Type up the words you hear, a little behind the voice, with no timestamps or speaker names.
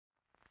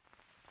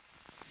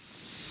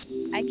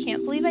I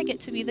can't believe I get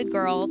to be the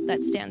girl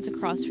that stands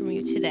across from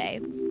you today.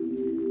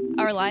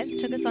 Our lives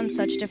took us on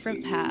such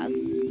different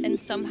paths, and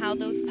somehow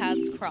those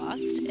paths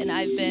crossed, and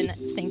I've been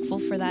thankful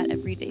for that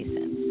every day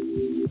since.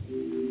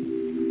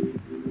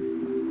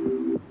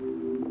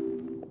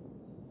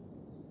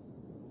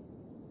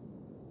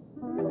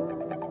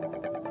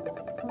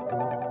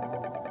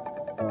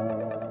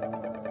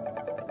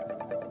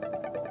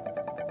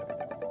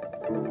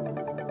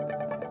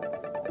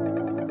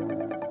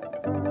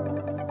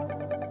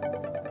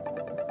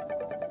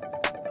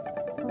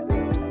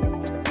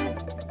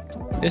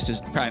 This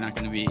is probably not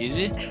going to be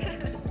easy.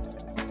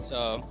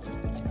 So,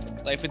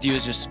 life with you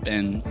has just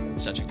been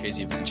such a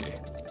crazy adventure.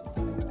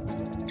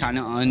 Kind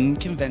of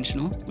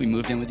unconventional. We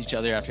moved in with each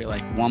other after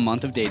like 1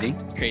 month of dating.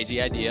 Crazy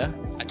idea.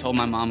 I told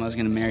my mom I was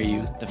going to marry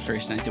you the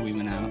first night that we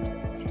went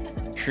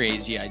out.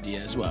 Crazy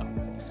idea as well.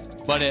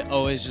 But it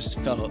always just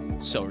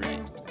felt so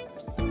right.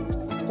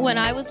 When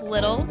I was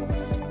little,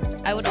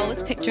 I would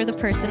always picture the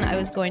person I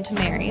was going to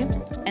marry,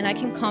 and I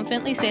can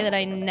confidently say that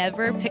I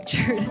never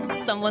pictured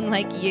someone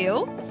like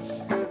you,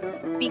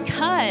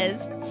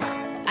 because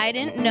I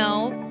didn't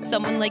know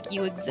someone like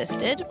you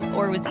existed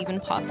or was even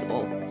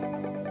possible.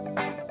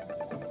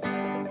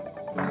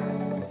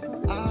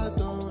 I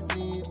don't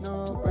need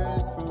no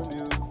break from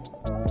you.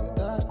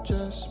 That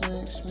just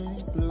makes me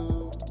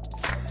blue.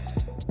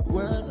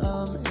 When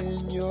I'm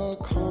in your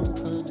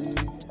company,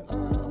 I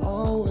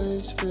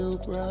always feel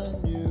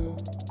brand new.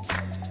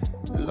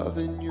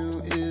 Loving you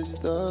is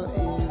the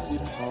easy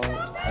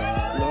part.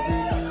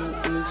 Loving you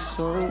is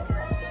so.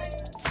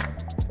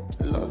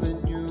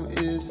 Loving you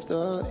is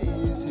the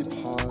easy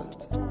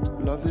part.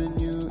 Loving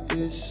you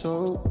is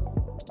so.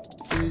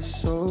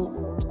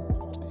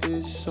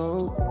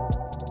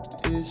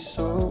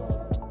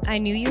 I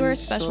knew you were a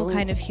special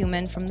kind of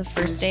human from the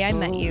first day I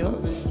met you.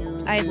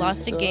 I had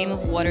lost a game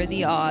of What Are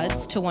the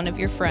Odds to one of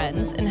your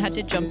friends and had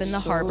to jump in the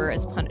harbor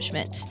as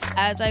punishment.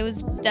 As I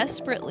was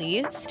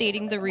desperately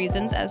stating the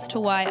reasons as to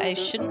why I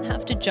shouldn't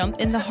have to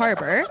jump in the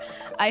harbor,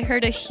 I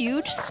heard a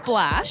huge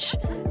splash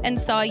and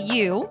saw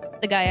you,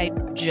 the guy I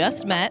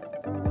just met,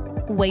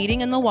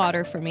 waiting in the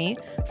water for me,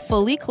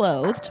 fully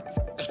clothed.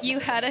 You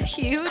had a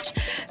huge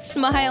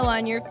smile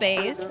on your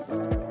face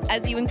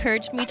as you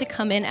encouraged me to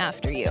come in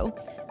after you.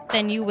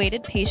 Then you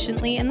waited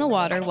patiently in the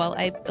water while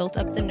I built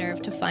up the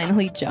nerve to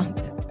finally jump.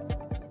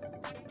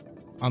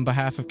 On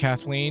behalf of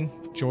Kathleen,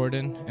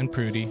 Jordon, and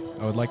Prudy,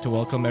 I would like to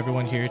welcome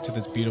everyone here to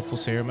this beautiful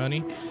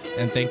ceremony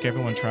and thank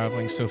everyone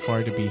traveling so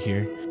far to be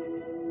here.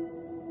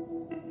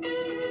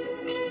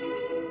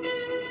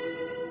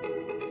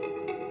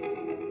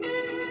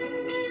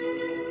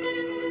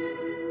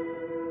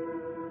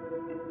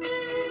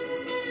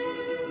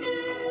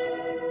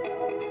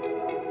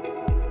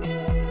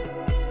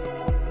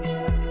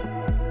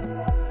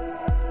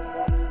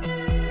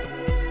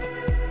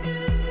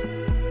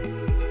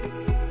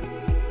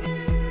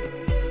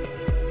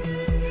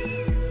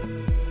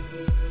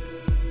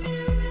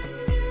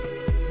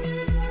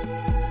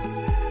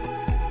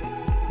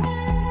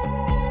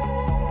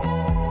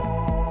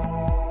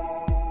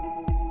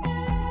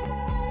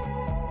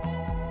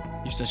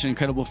 You're such an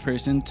incredible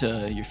person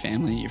to your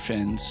family, your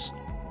friends.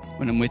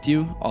 When I'm with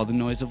you, all the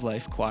noise of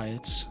life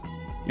quiets.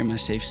 You're my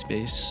safe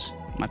space,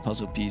 my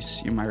puzzle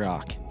piece, you're my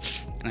rock,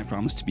 and I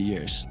promise to be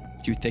yours.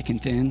 Through thick and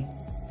thin,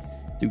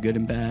 through good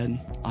and bad,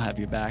 I'll have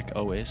your back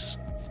always.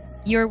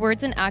 Your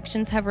words and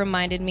actions have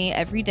reminded me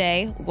every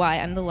day why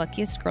I'm the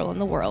luckiest girl in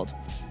the world.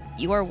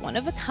 You are one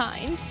of a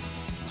kind.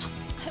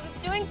 I was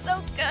doing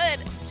so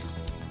good.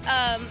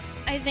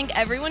 I think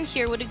everyone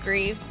here would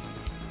agree.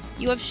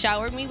 You have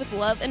showered me with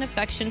love and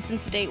affection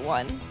since day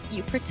one.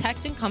 You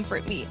protect and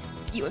comfort me.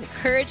 You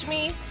encourage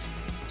me,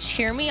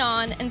 cheer me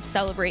on, and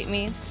celebrate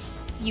me.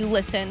 You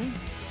listen.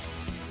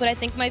 But I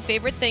think my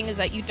favorite thing is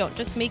that you don't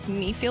just make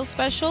me feel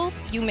special,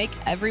 you make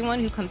everyone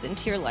who comes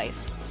into your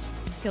life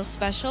feel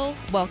special,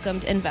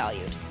 welcomed, and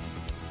valued.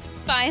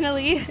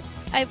 Finally,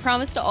 I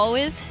promise to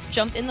always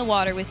jump in the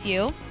water with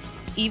you,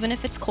 even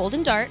if it's cold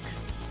and dark.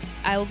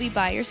 I will be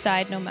by your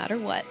side no matter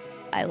what.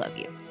 I love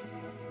you.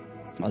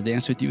 I'll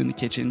dance with you in the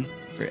kitchen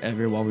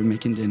forever while we're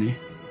making dinner.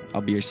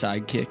 I'll be your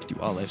sidekick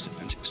through all life's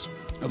adventures.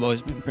 I've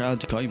always been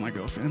proud to call you my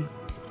girlfriend.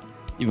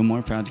 Even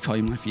more proud to call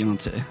you my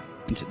fiance.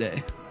 And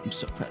today, I'm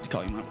so proud to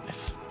call you my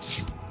wife.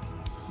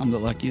 I'm the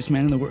luckiest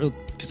man in the world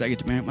because I get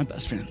to marry my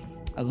best friend.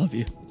 I love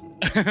you.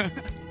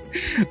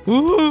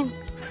 Woo!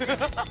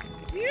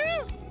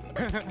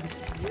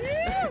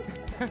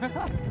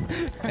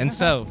 And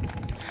so,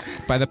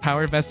 by the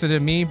power vested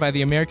in me by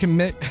the American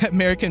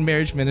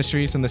Marriage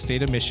Ministries in the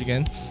state of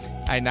Michigan,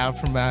 I now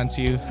pronounce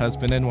you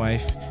husband and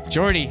wife.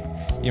 Jordy,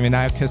 you may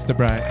now kiss the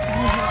bride.